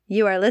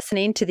You are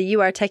listening to the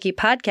You Are Techie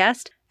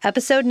podcast,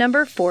 episode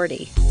number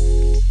 40.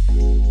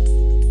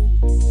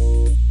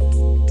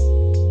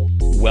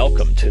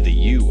 Welcome to the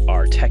You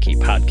Are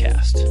Techie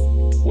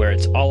podcast, where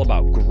it's all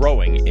about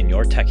growing in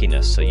your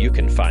techiness so you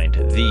can find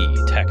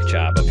the tech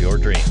job of your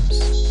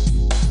dreams.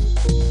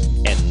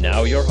 And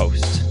now your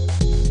host,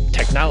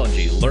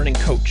 technology learning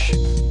coach,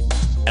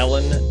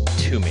 Ellen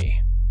Toomey.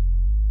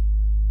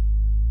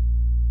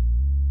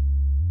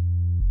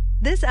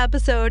 This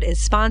episode is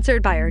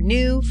sponsored by our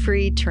new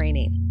free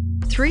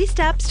training, 3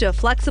 Steps to a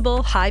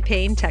Flexible,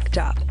 High-Paying Tech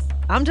Job.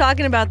 I'm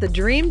talking about the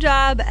dream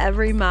job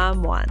every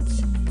mom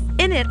wants.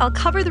 In it, I'll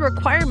cover the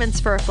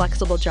requirements for a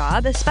flexible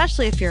job,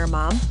 especially if you're a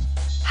mom,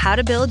 how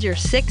to build your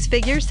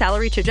 6-figure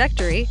salary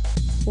trajectory,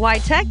 why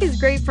tech is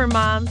great for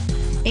moms,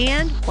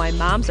 and why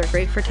moms are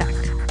great for tech.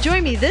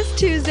 Join me this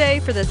Tuesday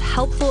for this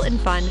helpful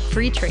and fun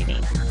free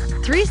training,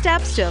 3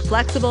 Steps to a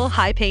Flexible,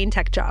 High-Paying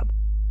Tech Job.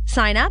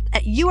 Sign up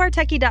at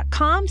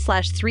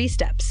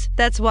youaretechie.com/3steps.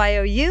 That's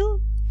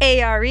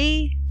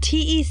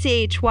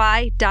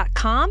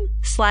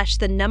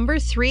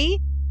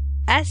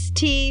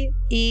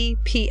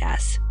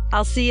youaretechy.com/3STEPS.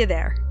 I'll see you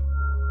there.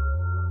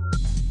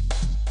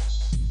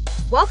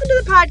 Welcome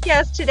to the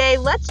podcast today.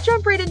 Let's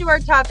jump right into our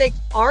topic.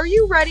 Are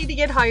you ready to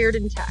get hired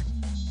in tech?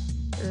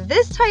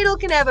 This title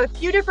can have a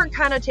few different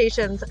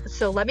connotations,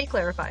 so let me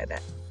clarify a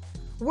bit.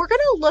 We're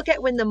going to look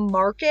at when the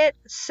market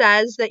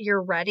says that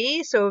you're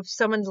ready. So if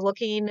someone's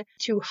looking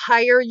to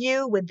hire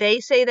you, would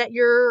they say that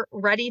you're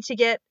ready to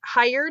get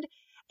hired?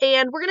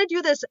 And we're going to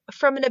do this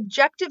from an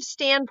objective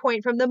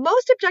standpoint, from the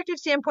most objective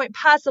standpoint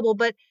possible.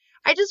 But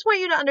I just want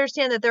you to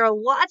understand that there are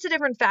lots of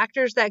different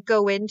factors that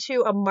go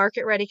into a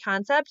market ready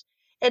concept.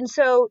 And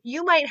so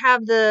you might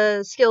have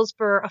the skills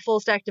for a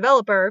full stack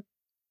developer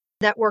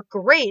that work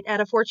great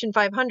at a Fortune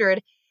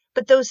 500,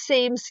 but those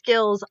same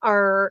skills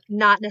are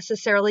not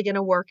necessarily going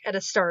to work at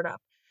a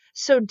startup.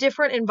 So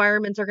different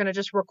environments are going to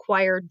just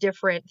require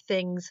different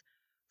things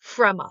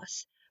from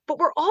us. But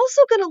we're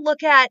also going to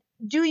look at,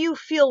 do you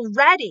feel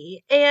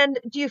ready?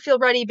 And do you feel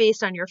ready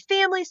based on your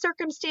family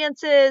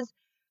circumstances,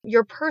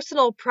 your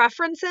personal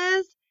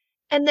preferences,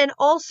 and then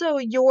also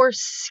your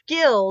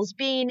skills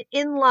being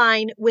in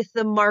line with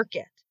the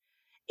market?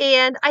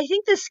 And I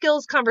think the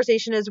skills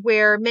conversation is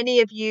where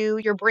many of you,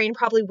 your brain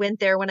probably went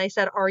there when I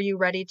said, are you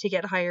ready to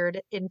get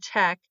hired in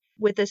tech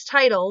with this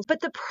title? But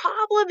the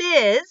problem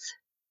is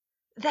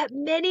that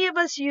many of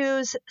us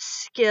use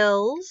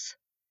skills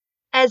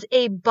as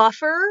a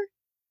buffer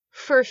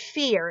for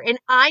fear. And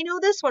I know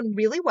this one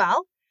really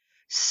well,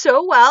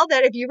 so well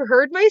that if you've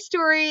heard my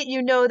story,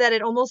 you know that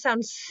it almost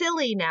sounds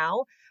silly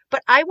now.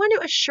 But I want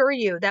to assure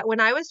you that when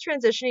I was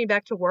transitioning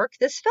back to work,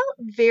 this felt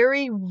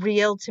very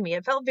real to me.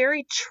 It felt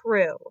very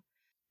true.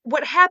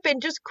 What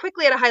happened, just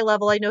quickly at a high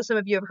level, I know some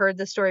of you have heard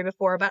this story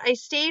before, but I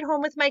stayed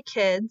home with my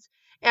kids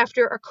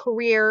after a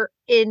career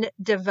in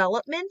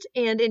development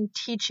and in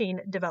teaching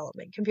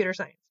development, computer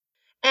science.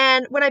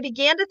 And when I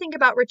began to think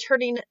about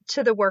returning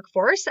to the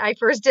workforce, I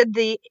first did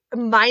the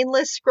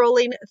mindless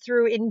scrolling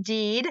through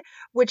Indeed,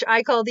 which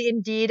I call the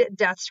Indeed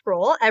death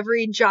scroll.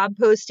 Every job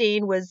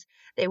posting was,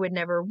 they would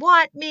never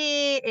want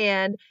me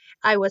and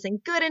I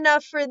wasn't good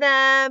enough for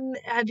them.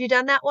 Have you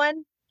done that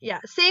one?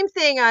 Yeah, same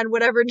thing on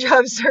whatever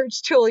job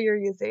search tool you're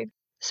using.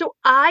 So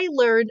I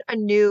learned a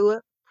new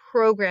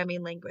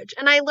programming language,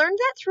 and I learned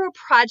that through a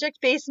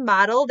project-based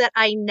model that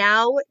I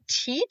now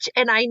teach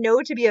and I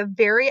know to be a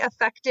very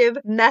effective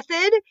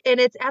method, and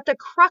it's at the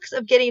crux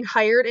of getting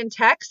hired in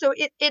tech. So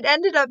it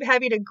ended up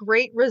having a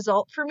great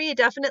result for me. It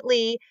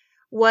definitely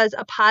was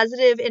a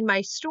positive in my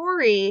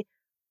story,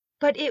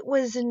 but it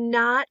was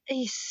not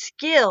a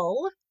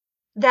skill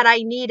that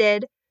I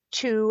needed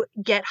to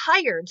get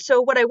hired.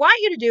 So what I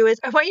want you to do is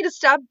I want you to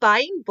stop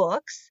buying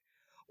books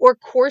or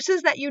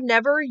courses that you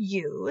never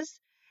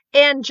use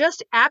and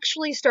just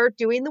actually start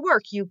doing the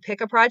work. You pick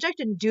a project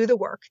and do the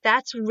work.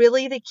 That's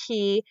really the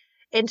key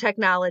in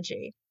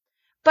technology.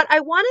 But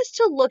I want us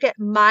to look at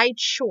my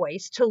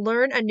choice to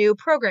learn a new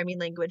programming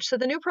language. So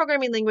the new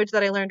programming language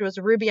that I learned was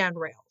Ruby on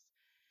Rails.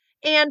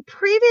 And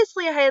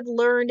previously I had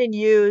learned and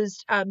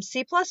used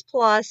C++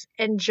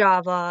 and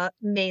Java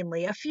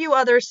mainly, a few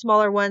other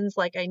smaller ones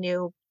like I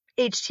knew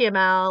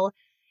HTML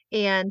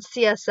and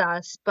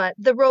CSS, but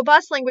the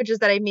robust languages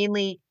that I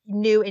mainly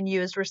knew and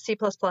used were C++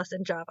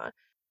 and Java.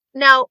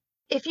 Now,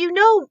 if you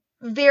know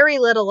very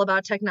little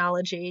about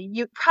technology,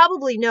 you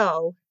probably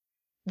know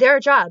there are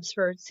jobs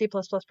for C++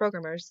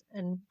 programmers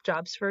and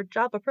jobs for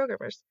Java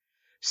programmers.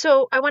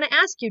 So I want to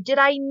ask you, did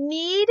I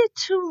need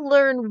to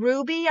learn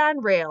Ruby on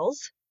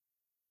Rails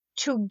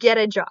to get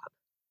a job?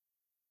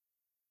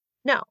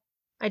 No,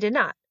 I did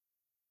not.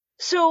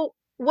 So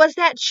was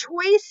that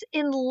choice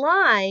in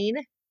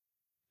line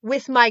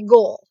with my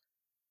goal?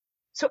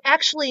 So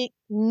actually,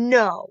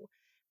 no.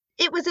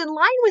 It was in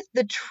line with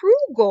the true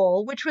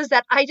goal, which was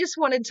that I just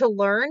wanted to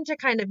learn to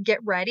kind of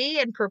get ready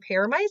and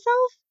prepare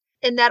myself.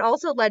 And that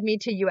also led me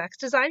to UX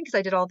design because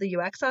I did all the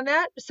UX on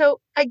that. So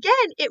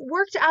again, it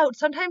worked out.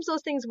 Sometimes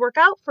those things work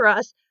out for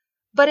us,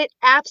 but it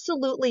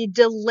absolutely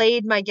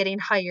delayed my getting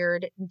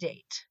hired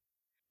date.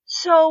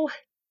 So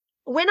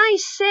when I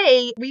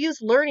say we use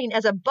learning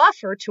as a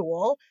buffer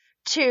tool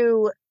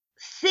to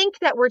think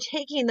that we're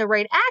taking the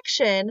right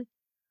action,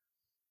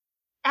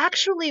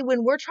 actually,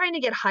 when we're trying to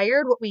get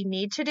hired, what we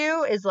need to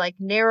do is like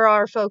narrow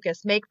our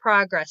focus, make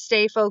progress,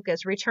 stay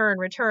focused, return,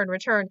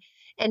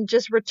 and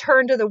just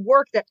return to the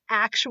work that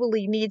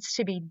actually needs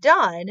to be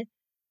done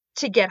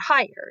to get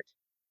hired.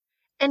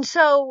 And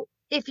so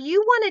if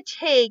you want to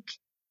take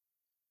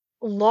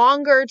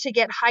longer to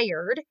get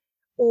hired,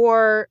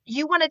 or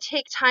you want to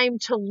take time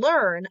to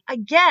learn,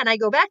 again, I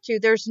go back to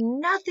there's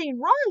nothing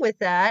wrong with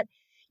that.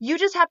 You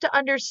just have to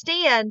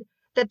understand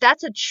that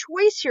that's a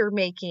choice you're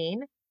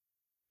making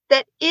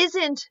that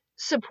isn't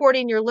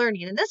supporting your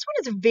learning. And this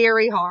one is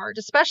very hard,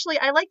 especially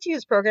I like to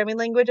use programming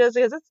languages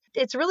because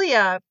it's really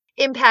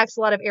impacts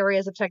a lot of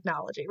areas of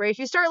technology, right? If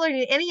you start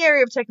learning any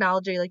area of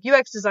technology, like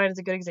UX design is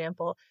a good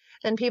example,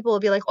 then people will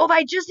be like, oh, but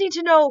I just need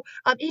to know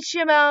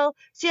HTML,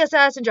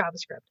 CSS, and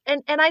JavaScript.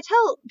 And I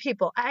tell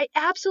people, I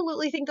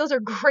absolutely think those are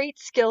great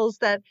skills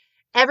that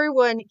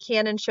everyone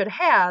can and should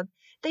have.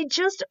 They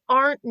just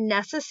aren't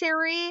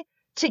necessary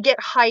to get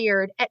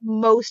hired at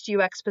most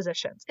UX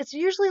positions. It's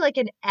usually like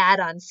an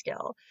add-on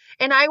skill.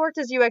 And I worked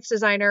as UX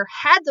designer,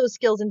 had those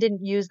skills and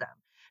didn't use them.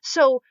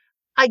 So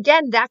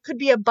again, that could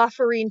be a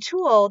buffering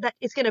tool that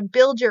is going to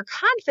build your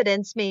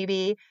confidence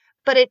maybe,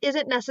 but it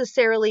isn't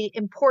necessarily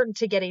important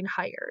to getting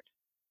hired.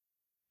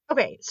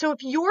 Okay, so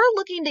if you're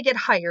looking to get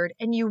hired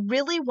and you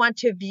really want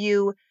to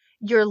view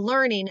your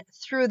learning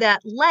through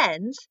that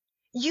lens,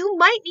 you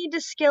might need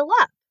to skill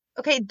up.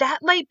 Okay, that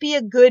might be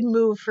a good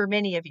move for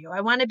many of you.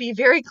 I want to be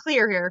very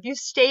clear here. If you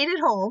stayed at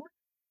home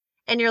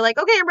and you're like,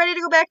 okay, I'm ready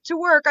to go back to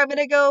work, I'm going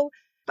to go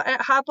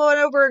hop on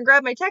over and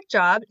grab my tech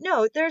job.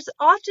 No, there's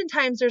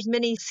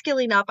many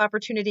skilling up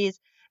opportunities.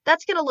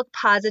 That's going to look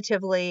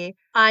positively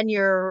on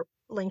your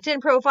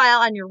LinkedIn profile,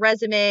 on your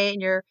resume,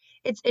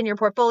 it's in your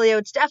portfolio.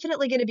 It's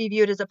definitely going to be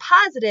viewed as a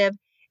positive.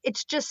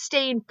 It's just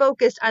staying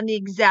focused on the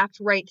exact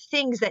right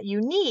things that you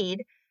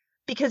need.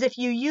 Because if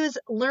you use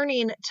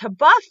learning to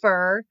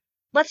buffer,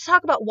 let's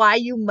talk about why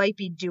you might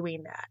be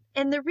doing that.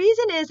 And the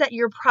reason is that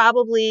you're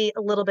probably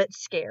a little bit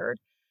scared.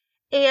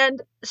 And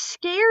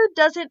scared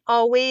doesn't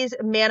always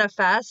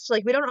manifest,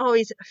 like we don't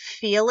always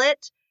feel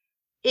it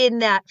in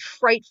that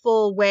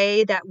frightful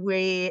way that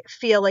we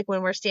feel like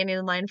when we're standing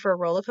in line for a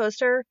roller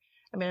coaster.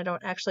 I mean, I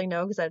don't actually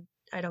know because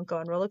I don't go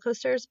on roller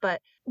coasters,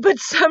 but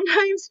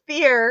sometimes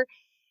fear,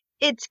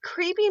 it's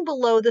creeping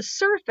below the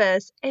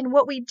surface. And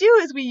what we do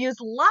is we use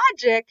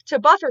logic to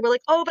buffer. We're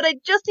like, oh, but I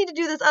just need to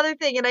do this other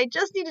thing. And I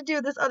just need to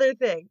do this other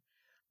thing.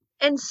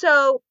 And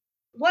so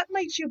what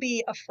might you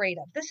be afraid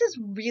of? This is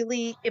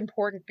really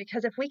important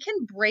because if we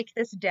can break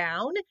this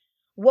down,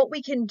 what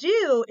we can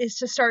do is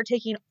to start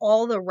taking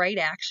all the right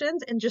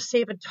actions and just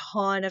save a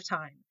ton of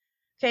time.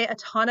 Okay, a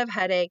ton of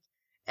headache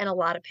and a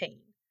lot of pain.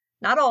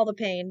 Not all the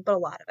pain, but a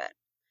lot of it.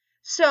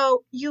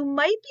 So you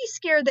might be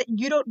scared that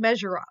you don't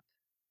measure up.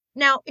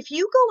 Now, if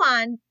you go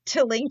on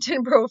to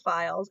LinkedIn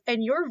profiles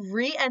and you're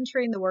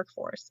re-entering the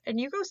workforce and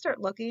you go start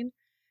looking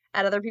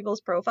at other people's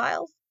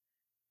profiles,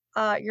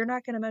 you're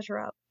not going to measure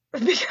up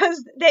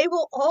because they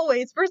will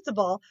always, first of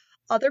all,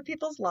 other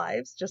people's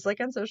lives, just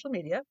like on social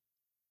media,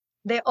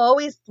 they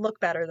always look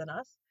better than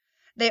us.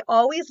 They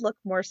always look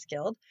more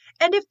skilled.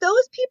 And if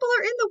those people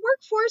are in the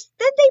workforce,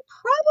 then they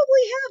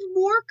probably have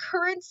more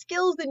current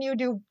skills than you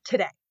do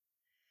today.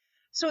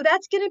 So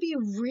that's going to be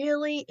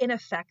really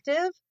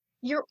ineffective.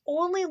 You're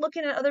only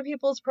looking at other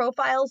people's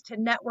profiles to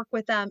network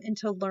with them and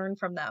to learn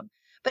from them.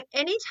 But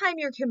anytime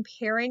you're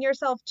comparing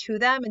yourself to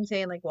them and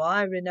saying like, well,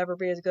 I would never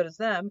be as good as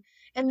them.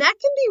 And that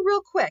can be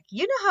real quick.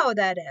 You know how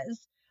that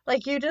is.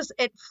 Like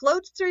it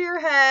floats through your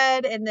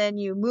head and then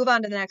you move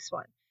on to the next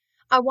one.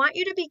 I want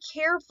you to be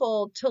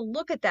careful to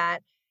look at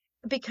that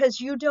because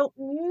you don't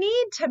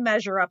need to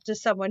measure up to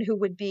someone who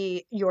would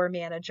be your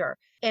manager.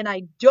 And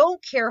I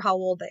don't care how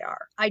old they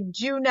are. I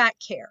do not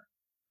care.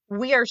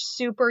 We are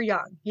super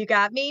young. You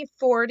got me?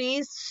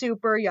 40s,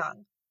 super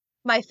young.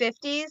 My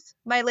 50s,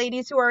 my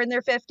ladies who are in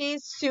their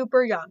 50s,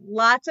 super young.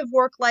 Lots of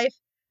work life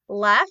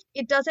left.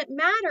 It doesn't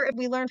matter if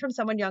we learn from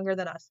someone younger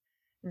than us.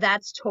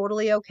 That's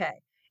totally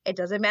okay. It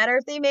doesn't matter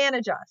if they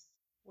manage us.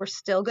 We're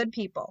still good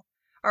people.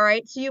 All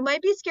right. So you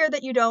might be scared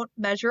that you don't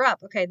measure up.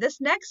 Okay. This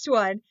next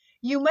one,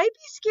 you might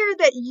be scared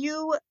that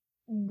you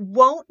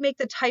won't make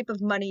the type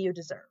of money you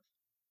deserve.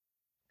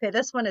 Okay.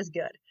 This one is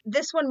good.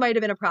 This one might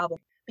have been a problem.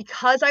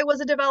 Because I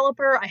was a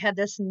developer, I had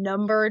this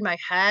number in my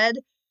head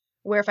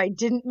where if I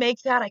didn't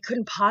make that, I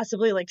couldn't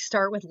possibly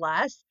start with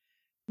less.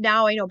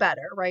 Now I know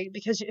better, right?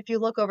 Because if you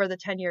look over the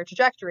 10-year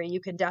trajectory,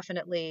 you can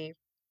definitely,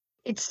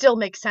 it still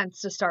makes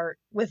sense to start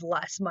with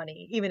less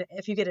money, even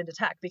if you get into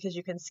tech, because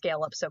you can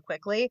scale up so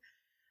quickly.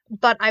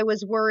 But I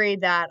was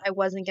worried that I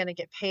wasn't going to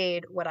get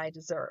paid what I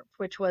deserved,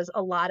 which was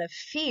a lot of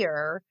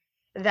fear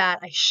that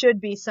I should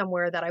be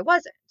somewhere that I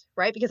wasn't,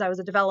 right? Because I was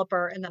a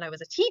developer and then I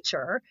was a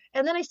teacher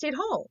and then I stayed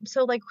home.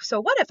 So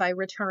what if I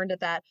returned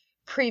at that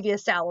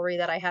previous salary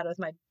that I had with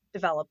my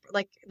developer?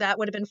 That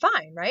would have been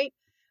fine, right?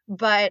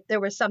 But there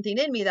was something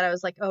in me that I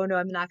was like, oh no,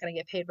 I'm not going to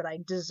get paid what I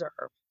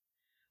deserve.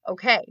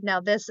 Okay,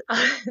 now this,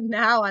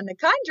 now on the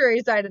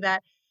contrary side of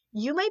that,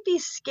 you might be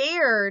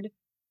scared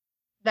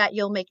that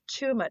you'll make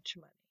too much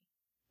money.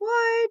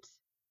 What?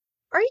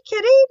 Are you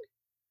kidding?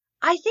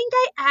 I think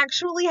I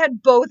actually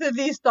had both of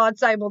these thoughts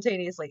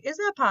simultaneously. Is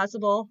that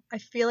possible? I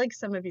feel like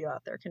some of you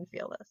out there can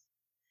feel this.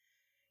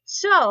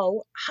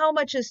 So, how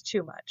much is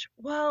too much?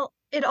 Well,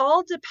 it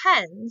all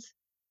depends.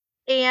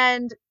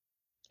 And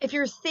if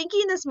you're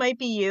thinking this might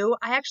be you,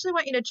 I actually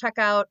want you to check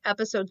out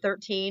episode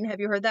 13. Have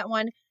you heard that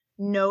one?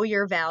 Know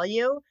Your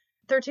Value.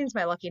 13 is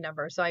my lucky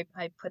number, so I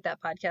put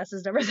that podcast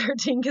as number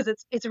 13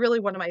 because it's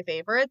really one of my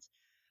favorites,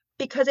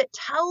 because it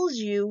tells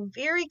you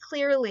very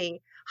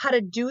clearly how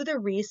to do the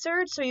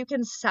research so you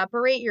can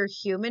separate your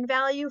human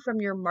value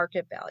from your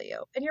market value.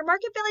 And your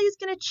market value is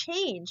going to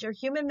change. Your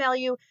human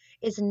value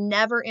is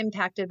never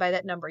impacted by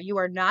that number. You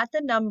are not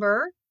the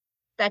number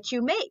that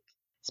you make.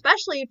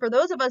 Especially for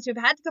those of us who've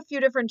had a few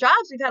different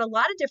jobs, we've had a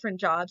lot of different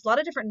jobs, a lot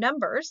of different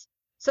numbers.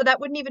 So that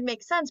wouldn't even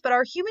make sense. But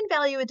our human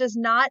value, it does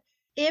not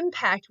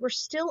impact. We're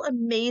still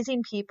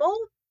amazing people,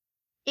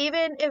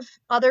 even if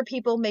other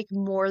people make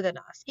more than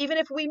us. Even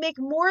if we make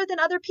more than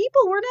other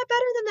people, we're not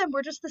better than them.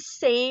 We're just the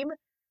same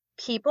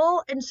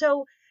people. And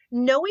so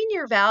knowing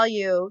your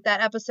value,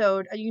 that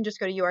episode, you can just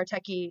go to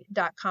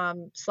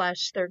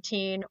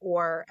yourtechie.com/13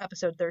 or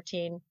episode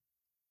 13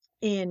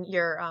 in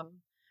your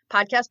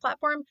podcast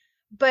platform.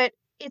 But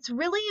it's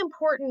really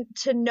important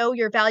to know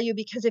your value,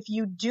 because if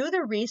you do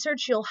the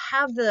research, you'll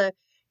have the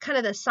kind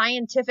of the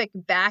scientific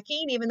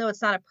backing, even though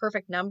it's not a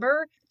perfect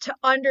number, to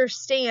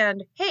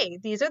understand, hey,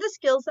 these are the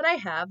skills that I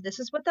have. This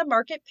is what the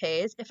market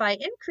pays. If I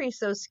increase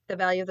the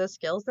value of those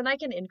skills, then I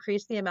can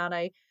increase the amount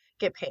I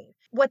get paid.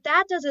 What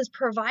that does is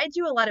provides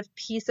you a lot of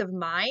peace of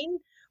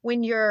mind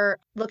when you're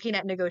looking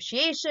at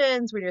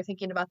negotiations, when you're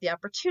thinking about the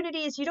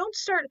opportunities. You don't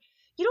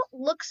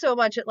look so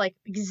much at like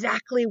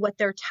exactly what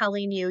they're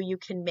telling you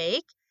can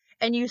make,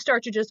 and you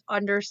start to just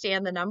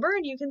understand the number,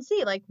 and you can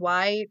see like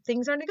why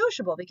things are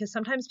negotiable, because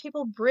sometimes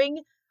people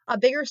bring a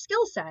bigger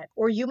skill set,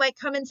 or you might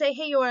come and say,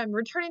 hey, when I'm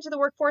returning to the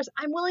workforce,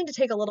 I'm willing to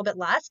take a little bit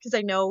less because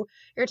I know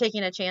you're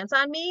taking a chance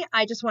on me.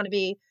 I just want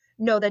to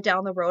know that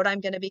down the road,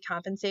 I'm going to be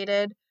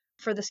compensated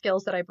for the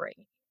skills that I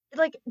bring.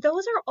 Like,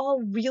 those are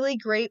all really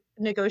great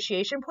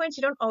negotiation points.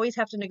 You don't always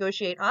have to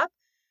negotiate up,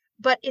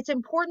 but it's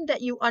important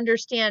that you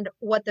understand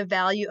what the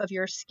value of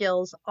your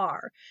skills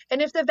are.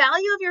 And if the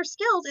value of your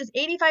skills is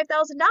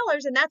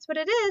 $85,000 and that's what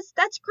it is,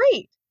 that's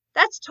great.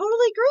 That's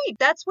totally great.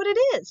 That's what it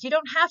is. You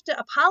don't have to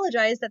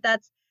apologize that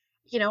that's,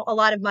 a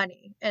lot of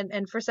money.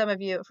 And for some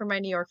of you, for my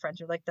New York friends,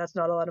 you're like, that's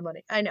not a lot of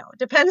money. I know. It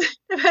depends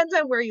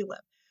on where you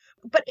live.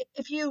 But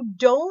if you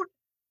don't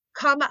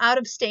come out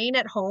of staying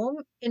at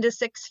home into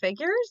six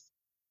figures,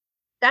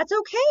 that's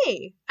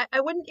okay.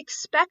 I wouldn't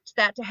expect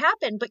that to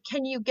happen, but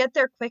can you get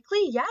there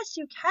quickly? Yes,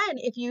 you can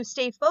if you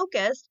stay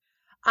focused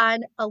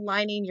on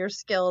aligning your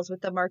skills with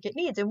the market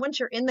needs. And once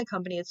you're in the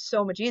company, it's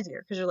so much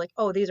easier because you're like,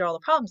 oh, these are all the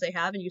problems they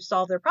have, and you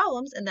solve their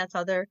problems, and that's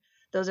how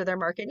those are their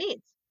market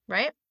needs,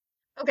 right?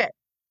 Okay.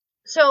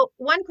 So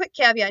one quick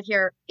caveat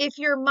here. If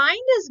your mind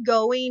is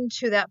going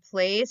to that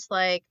place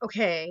like,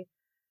 okay,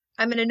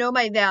 I'm going to know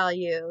my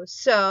value.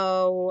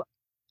 So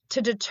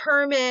to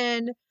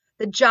determine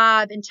the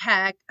job in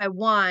tech I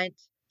want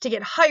to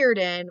get hired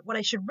in, what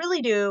I should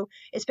really do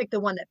is pick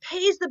the one that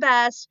pays the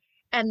best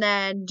and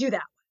then do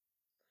that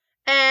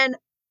one. And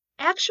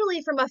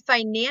actually, from a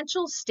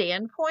financial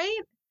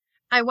standpoint,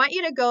 I want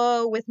you to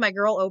go with my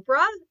girl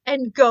Oprah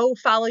and go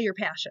follow your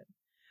passion,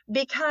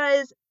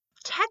 because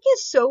tech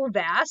is so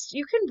vast.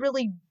 You can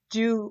really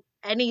do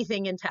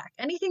anything in tech,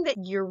 anything that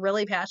you're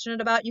really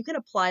passionate about. You can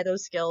apply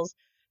those skills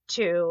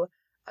to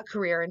a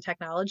career in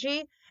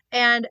technology.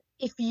 And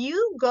if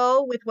you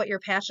go with what you're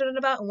passionate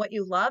about and what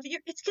you love,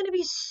 it's going to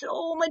be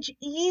so much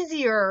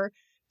easier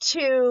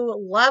to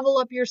level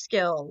up your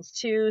skills,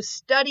 to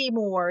study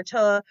more,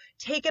 to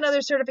take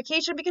another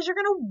certification, because you're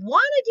going to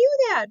want to do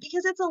that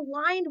because it's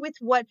aligned with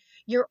what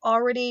you're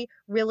already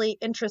really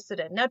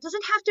interested in. Now, it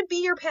doesn't have to be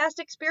your past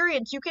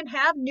experience. You can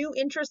have new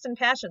interests and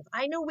passions.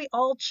 I know we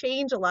all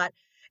change a lot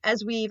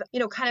as we've,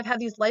 kind of have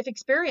these life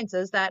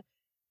experiences that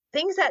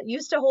things that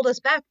used to hold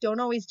us back don't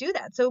always do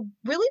that. So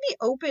really be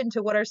open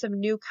to what are some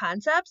new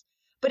concepts.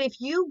 But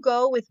if you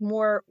go with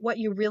more what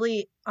you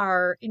really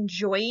are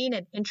enjoying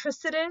and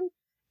interested in,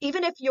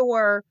 even if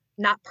you're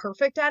not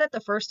perfect at it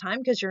the first time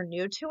because you're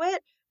new to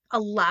it,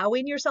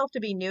 allowing yourself to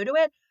be new to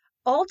it,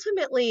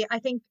 ultimately, I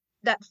think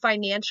that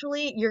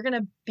financially you're going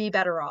to be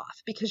better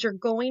off because you're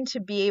going to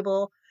be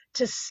able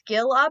to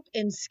skill up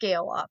and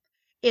scale up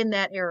in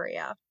that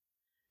area.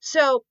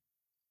 So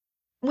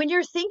when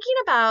you're thinking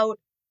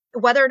about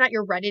whether or not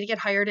you're ready to get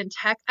hired in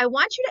tech, I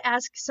want you to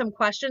ask some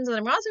questions. And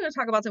I'm also going to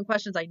talk about some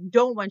questions I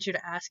don't want you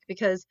to ask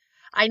because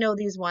I know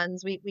these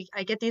ones.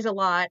 I get these a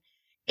lot.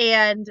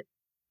 And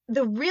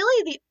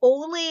the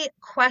only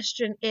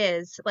question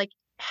is like,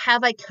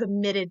 have I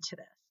committed to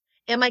this?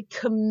 Am I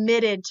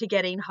committed to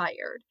getting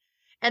hired?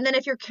 And then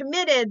if you're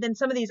committed, then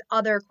some of these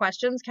other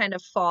questions kind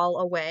of fall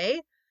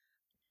away.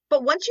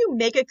 But once you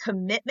make a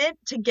commitment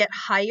to get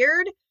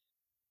hired,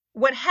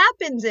 what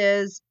happens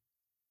is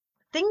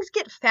things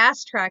get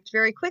fast tracked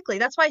very quickly.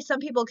 That's why some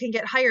people can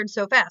get hired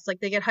so fast. Like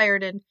they get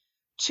hired in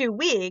 2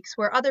 weeks,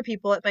 where other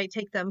people, it might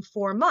take them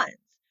 4 months.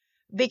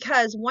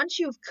 Because once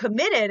you've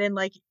committed, and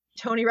like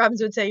Tony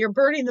Robbins would say, you're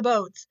burning the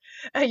boats,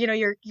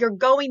 you're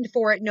going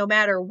for it no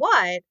matter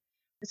what.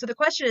 So the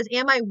question is,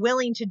 am I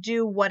willing to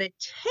do what it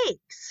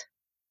takes?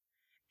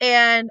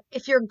 And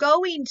if you're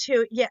going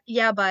to,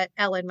 yeah, but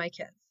Ellen, my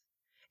kids,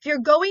 if you're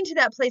going to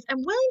that place,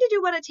 I'm willing to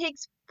do what it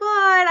takes, but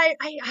I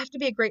have to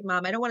be a great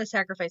mom. I don't want to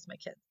sacrifice my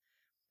kids.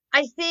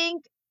 I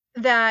think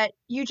that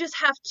you just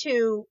have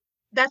to,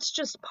 that's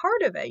just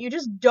part of it. You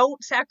just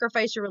don't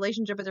sacrifice your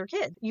relationship with your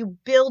kids. You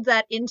build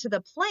that into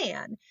the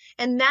plan.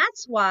 And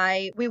that's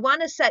why we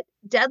want to set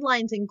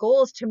deadlines and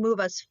goals to move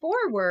us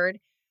forward.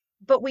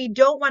 But we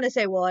don't want to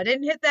say, well, I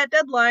didn't hit that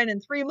deadline in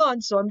 3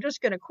 months, so I'm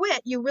just going to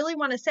quit. You really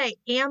want to say,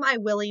 am I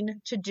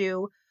willing to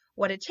do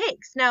what it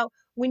takes? Now,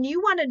 when you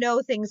want to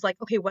know things like,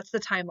 okay, what's the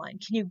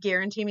timeline? Can you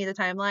guarantee me the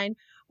timeline?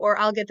 Or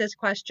I'll get this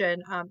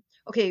question,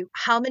 okay,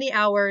 how many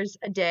hours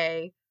a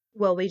day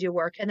will we do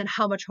work? And then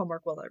how much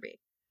homework will there be?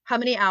 How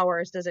many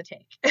hours does it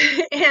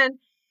take? And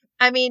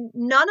I mean,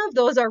 none of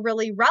those are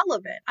really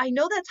relevant. I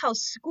know that's how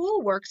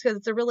school works because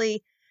it's a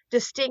really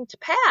distinct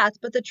path,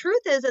 but the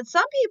truth is that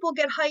some people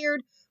get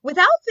hired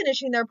without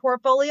finishing their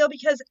portfolio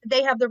because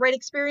they have the right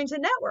experience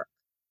and network.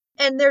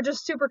 And they're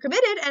just super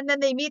committed, and then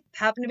they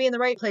happen to be in the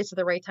right place at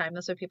the right time.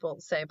 That's what people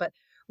say. But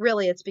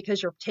really, it's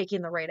because you're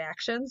taking the right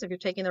actions. If you're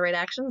taking the right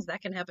actions,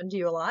 that can happen to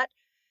you a lot.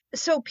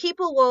 So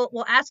people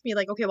will ask me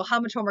like, okay, well, how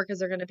much homework is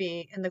there going to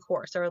be in the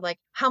course? Or like,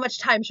 how much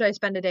time should I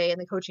spend a day in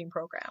the coaching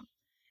program?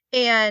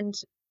 And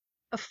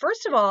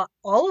first of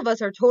all of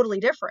us are totally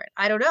different.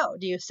 I don't know.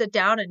 Do you sit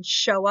down and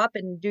show up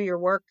and do your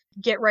work,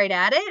 get right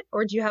at it?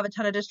 Or do you have a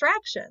ton of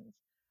distractions?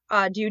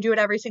 Do you do it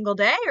every single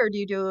day, or do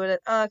you do it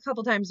a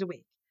couple times a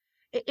week?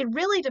 It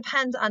really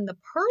depends on the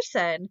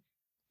person.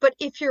 But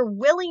if you're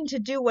willing to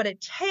do what it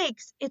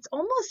takes, it's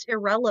almost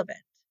irrelevant.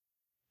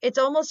 It's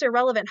almost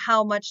irrelevant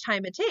how much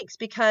time it takes,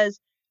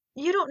 because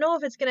you don't know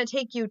if it's going to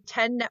take you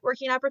 10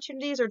 networking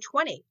opportunities or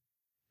 20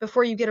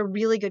 before you get a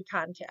really good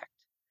contact.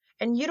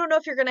 And you don't know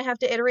if you're going to have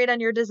to iterate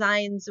on your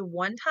designs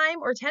 1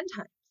 time or 10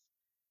 times.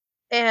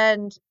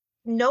 And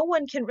no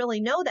one can really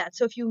know that.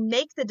 So if you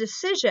make the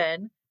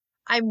decision,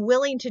 I'm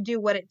willing to do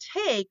what it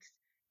takes,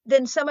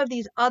 then some of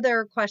these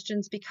other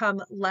questions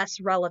become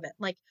less relevant.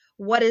 Like,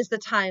 what is the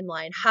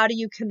timeline? How do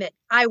you commit?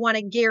 I want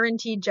a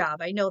guaranteed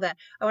job. I know that.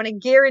 I want a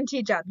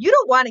guaranteed job. You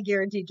don't want a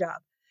guaranteed job.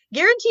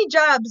 Guaranteed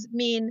jobs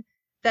mean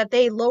that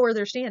they lower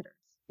their standards.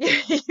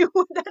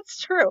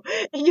 That's true.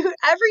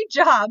 Every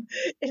job,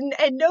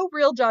 and no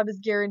real job is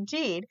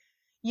guaranteed.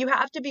 You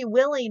have to be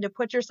willing to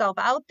put yourself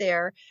out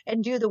there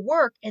and do the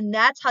work. And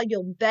that's how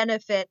you'll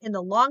benefit in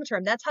the long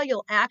term. That's how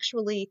you'll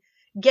actually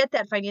get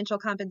that financial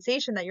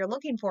compensation that you're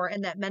looking for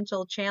and that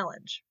mental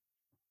challenge.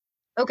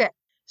 Okay.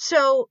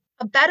 So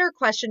a better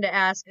question to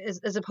ask is,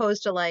 as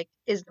opposed to like,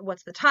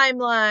 what's the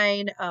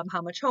timeline?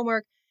 How much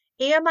homework?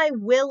 Am I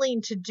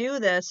willing to do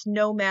this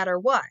no matter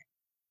what?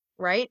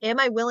 Right? Am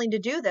I willing to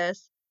do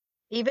this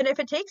even if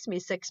it takes me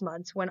 6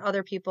 months when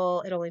other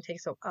people, it only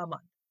takes a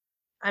month?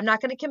 I'm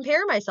not going to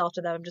compare myself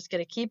to them. I'm just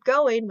going to keep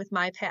going with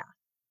my path.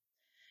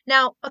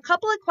 Now, a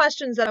couple of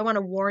questions that I want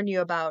to warn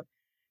you about,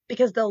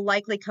 because they'll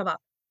likely come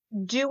up.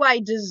 Do I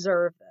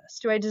deserve this?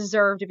 Do I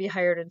deserve to be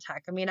hired in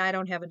tech? I mean, I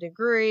don't have a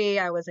degree.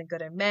 I wasn't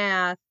good at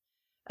math.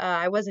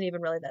 I wasn't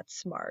even really that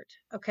smart.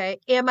 Okay.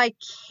 Am I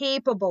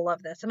capable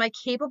of this? Am I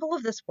capable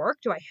of this work?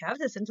 Do I have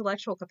this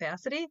intellectual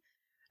capacity?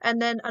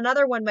 And then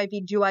another one might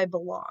be, do I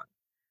belong?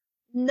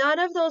 None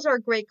of those are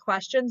great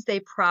questions.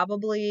 They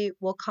probably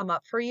will come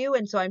up for you.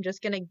 And so I'm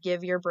just going to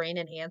give your brain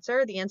an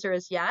answer. The answer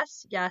is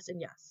yes, yes, and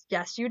yes.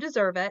 Yes, you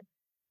deserve it.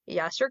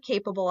 Yes, you're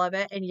capable of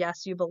it. And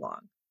yes, you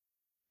belong.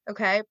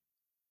 Okay.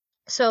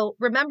 So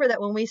remember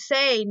that when we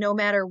say no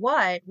matter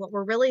what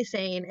we're really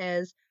saying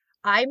is,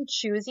 I'm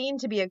choosing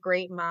to be a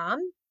great mom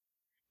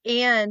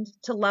and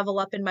to level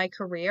up in my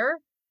career.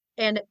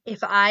 And if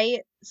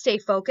I stay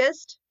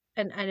focused,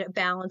 and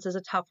balance is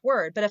a tough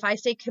word, but if I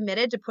stay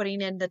committed to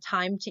putting in the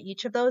time to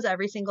each of those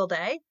every single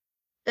day,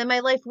 then my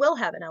life will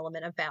have an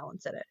element of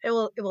balance in it. It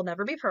will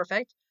never be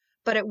perfect,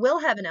 but it will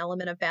have an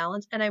element of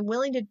balance. And I'm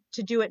willing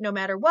to do it no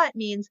matter what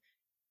means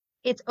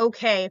it's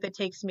okay if it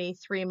takes me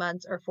 3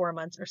 months or 4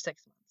 months or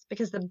 6 months,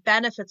 because the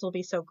benefits will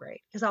be so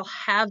great, because I'll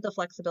have the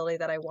flexibility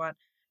that I want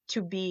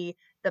to be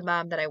the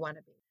mom that I want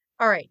to be.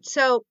 All right.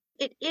 So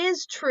it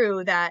is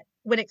true that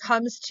when it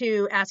comes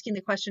to asking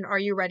the question, are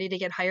you ready to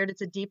get hired?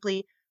 It's a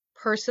deeply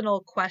personal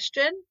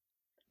question,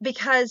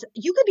 because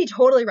you could be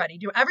totally ready,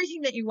 do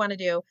everything that you want to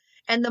do,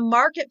 and the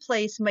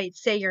marketplace might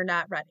say you're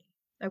not ready.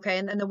 Okay.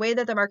 And the way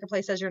that the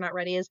marketplace says you're not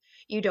ready is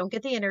you don't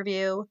get the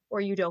interview,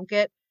 or you don't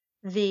get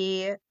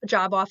the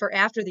job offer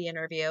after the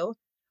interview,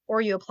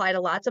 or you apply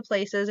to lots of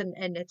places and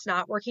it's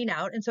not working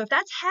out. And so if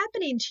that's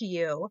happening to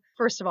you,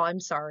 first of all, I'm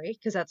sorry,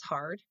 because that's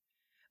hard.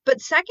 But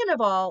second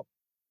of all,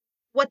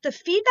 What the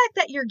feedback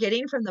that you're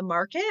getting from the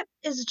market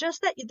is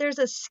just that there's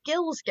a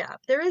skills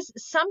gap. There is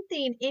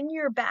something in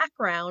your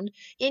background,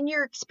 in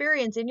your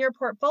experience, in your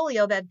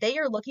portfolio that they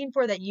are looking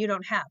for that you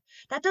don't have.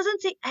 That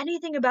doesn't say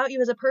anything about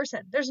you as a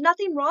person. There's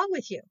nothing wrong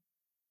with you.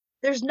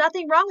 There's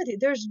nothing wrong with you.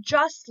 There's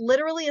just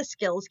literally a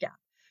skills gap.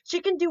 So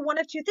you can do one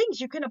of two things.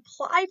 You can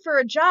apply for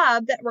a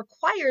job that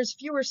requires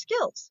fewer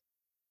skills.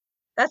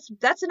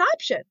 That's an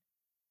option.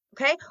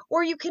 Okay?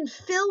 Or you can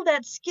fill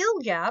that skill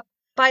gap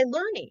by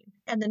learning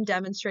and then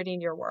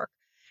demonstrating your work.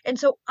 And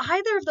so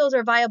either of those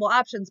are viable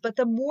options, but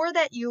the more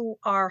that you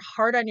are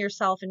hard on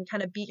yourself and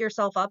kind of beat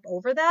yourself up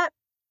over that,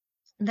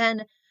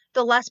 then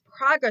the less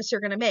progress you're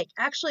going to make.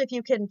 Actually, if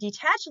you can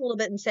detach a little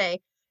bit and say,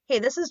 hey,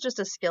 this is just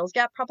a skills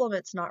gap problem.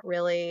 It's not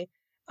really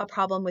a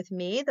problem with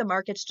me. The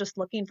market's just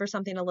looking for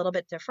something a little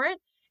bit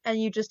different.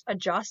 And you just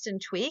adjust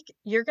and tweak,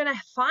 you're going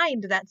to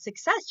find that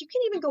success. You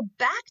can even go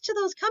back to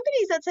those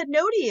companies that said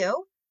no to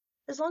you,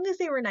 as long as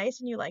they were nice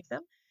and you like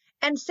them,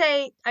 and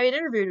say, I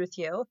interviewed with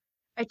you.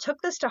 I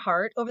took this to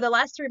heart. Over the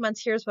last 3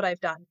 months, here's what I've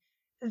done.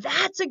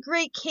 That's a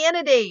great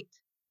candidate.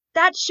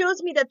 That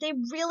shows me that you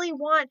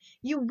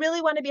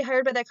really want to be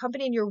hired by that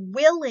company and you're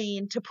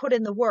willing to put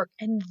in the work.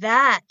 And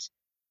that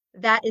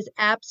is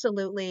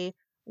absolutely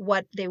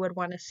what they would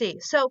want to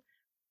see. So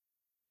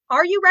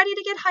are you ready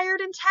to get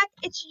hired in tech?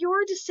 It's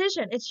your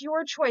decision. It's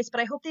your choice. But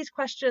I hope these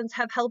questions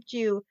have helped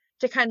you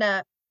to kind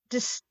of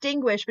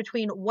distinguish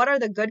between what are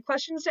the good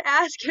questions to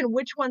ask and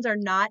which ones are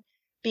not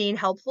being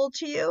helpful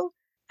to you.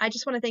 I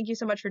just want to thank you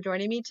so much for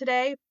joining me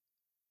today.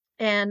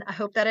 And I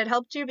hope that it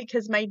helped you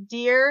because, my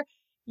dear,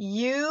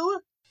 you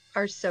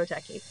are so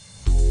techie.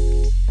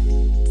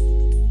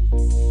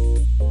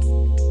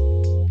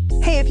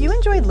 Hey, if you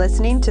enjoyed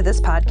listening to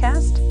this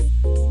podcast,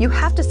 you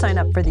have to sign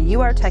up for the You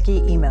Are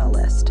Techie email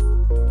list.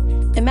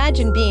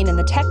 Imagine being in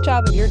the tech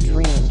job of your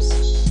dreams.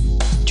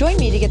 Join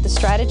me to get the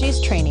strategies,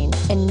 training,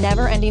 and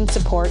never-ending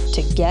support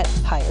to get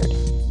hired.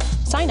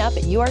 Sign up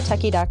at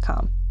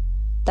youaretechy.com.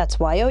 That's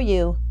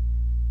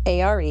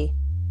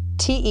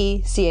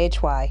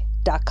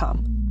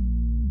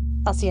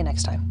youaretechy.com. I'll see you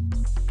next time.